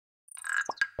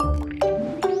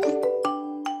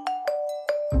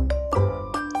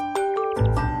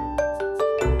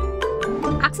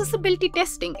Accessibility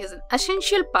testing is an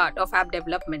essential part of app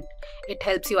development. It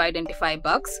helps you identify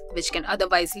bugs, which can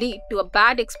otherwise lead to a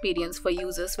bad experience for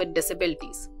users with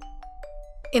disabilities.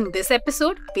 In this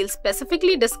episode, we'll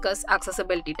specifically discuss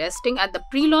accessibility testing at the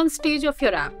pre-launch stage of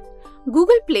your app.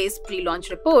 Google Play's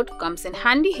pre-launch report comes in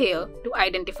handy here to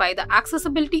identify the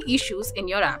accessibility issues in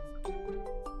your app.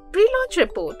 Pre-launch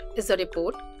report is a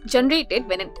report generated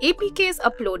when an APK is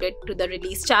uploaded to the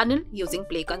release channel using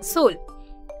Play Console.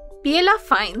 PLR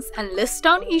finds and lists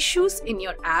down issues in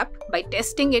your app by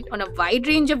testing it on a wide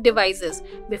range of devices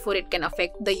before it can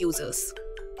affect the users.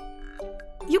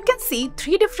 You can see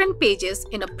 3 different pages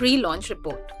in a pre-launch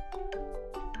report.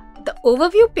 The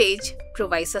overview page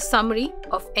provides a summary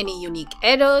of any unique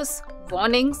errors,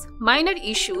 warnings, minor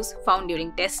issues found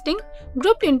during testing,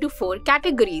 grouped into 4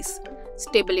 categories: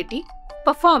 stability,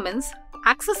 performance,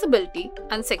 accessibility,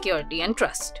 and security and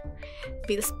trust.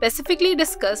 We'll specifically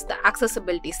discuss the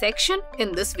accessibility section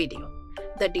in this video.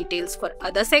 The details for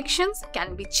other sections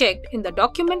can be checked in the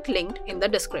document linked in the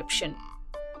description.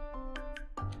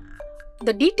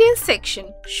 The details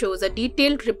section shows a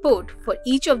detailed report for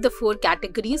each of the 4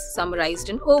 categories summarized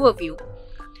in overview.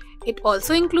 It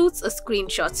also includes a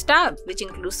screenshots tab, which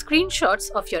includes screenshots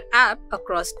of your app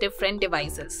across different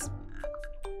devices.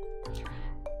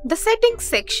 The settings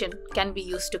section can be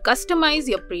used to customize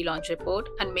your pre-launch report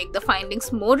and make the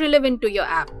findings more relevant to your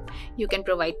app. You can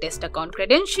provide test account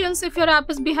credentials if your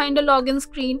app is behind a login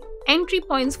screen, entry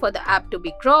points for the app to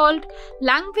be crawled,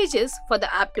 languages for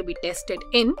the app to be tested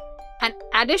in, and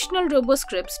additional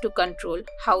roboscripts to control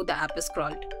how the app is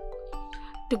crawled.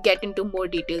 To get into more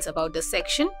details about this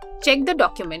section, check the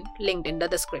document linked in the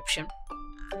description.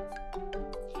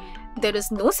 There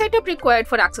is no setup required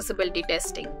for accessibility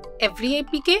testing. Every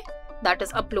APK that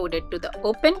is uploaded to the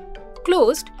open,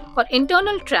 closed, or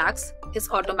internal tracks is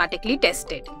automatically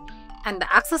tested, and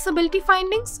the accessibility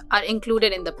findings are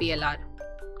included in the PLR.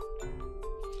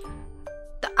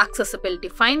 The accessibility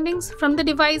findings from the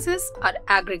devices are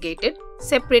aggregated,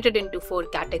 separated into 4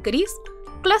 categories,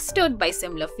 clustered by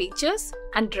similar features,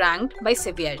 and ranked by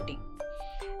severity.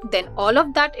 Then all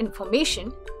of that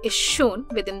information is shown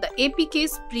within the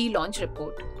APK's pre-launch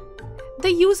report.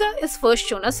 The user is first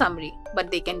shown a summary, but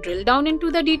they can drill down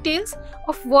into the details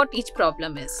of what each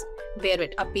problem is, where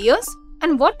it appears,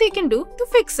 and what they can do to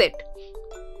fix it.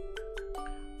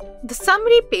 The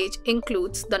summary page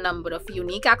includes the number of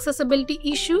unique accessibility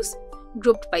issues,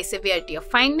 grouped by severity of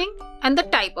finding, and the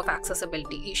type of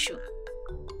accessibility issue.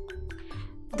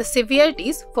 The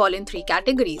severities fall in 3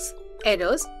 categories: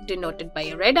 errors denoted by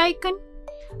a red icon,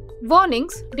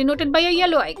 warnings denoted by a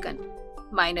yellow icon,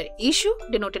 minor issue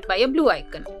denoted by a blue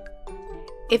icon.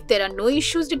 If there are no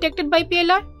issues detected by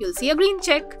PLR, you'll see a green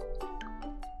check.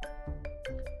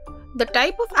 The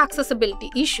type of accessibility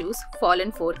issues fall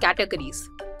in 4 categories.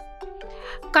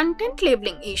 Content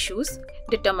labeling issues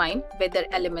determine whether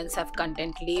elements have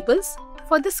content labels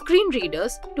for the screen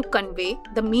readers to convey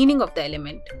the meaning of the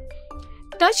element.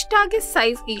 Touch target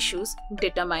size issues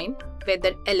determine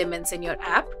whether elements in your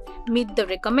app meet the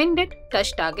recommended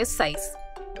touch target size.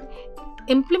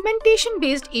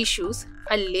 Implementation-based issues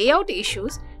are layout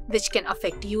issues which can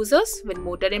affect users with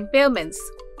motor impairments.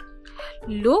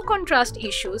 Low contrast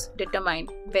issues determine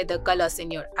whether colors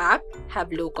in your app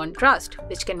have low contrast,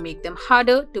 which can make them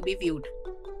harder to be viewed.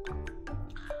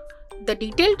 The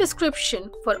detailed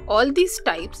description for all these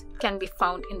types can be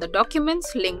found in the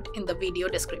documents linked in the video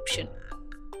description.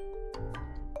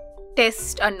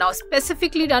 Tests are now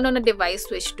specifically run on a device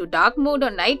switched to dark mode or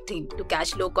night theme to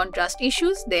catch low contrast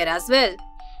issues there as well.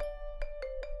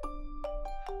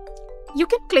 You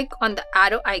can click on the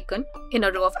arrow icon in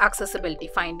a row of accessibility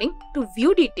finding to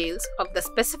view details of the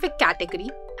specific category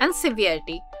and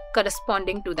severity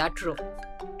corresponding to that row.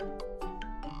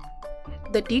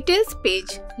 The details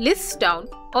page lists down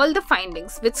all the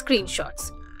findings with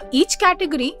screenshots. Each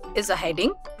category is a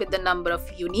heading with the number of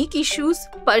unique issues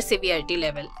per severity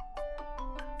level.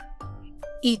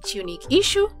 Each unique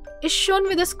issue is shown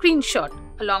with a screenshot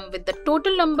along with the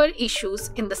total number of issues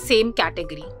in the same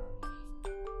category.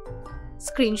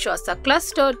 Screenshots are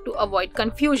clustered to avoid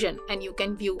confusion, and you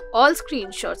can view all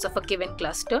screenshots of a given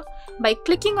cluster by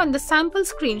clicking on the sample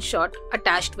screenshot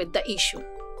attached with the issue.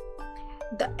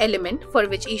 The element for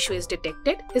which issue is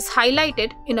detected is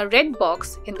highlighted in a red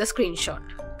box in the screenshot.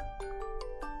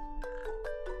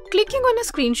 Clicking on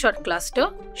a screenshot cluster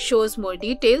shows more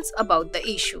details about the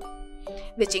issue,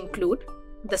 which include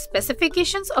the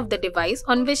specifications of the device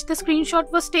on which the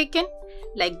screenshot was taken,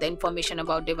 like the information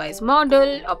about device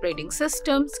model, operating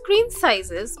system, screen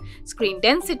sizes, screen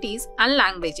densities, and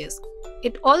languages.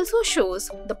 It also shows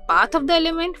the path of the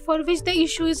element for which the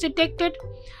issue is detected,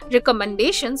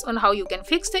 recommendations on how you can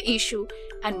fix the issue,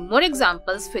 and more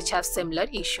examples which have similar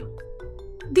issue.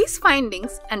 These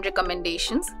findings and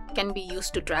recommendations can be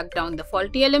used to track down the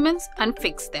faulty elements and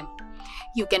fix them.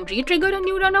 You can re-trigger a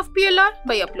new run of PLR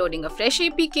by uploading a fresh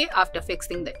APK after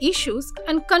fixing the issues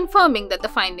and confirming that the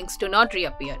findings do not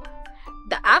reappear.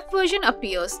 The app version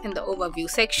appears in the overview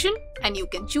section, and you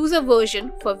can choose a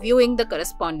version for viewing the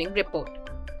corresponding report.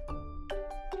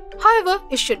 However,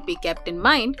 it should be kept in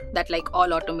mind that like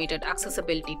all automated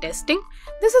accessibility testing,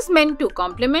 this is meant to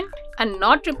complement and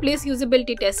not replace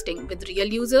usability testing with real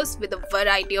users with a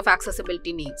variety of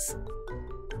accessibility needs.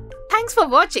 Thanks for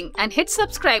watching, and hit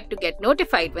subscribe to get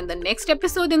notified when the next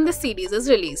episode in this series is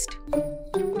released.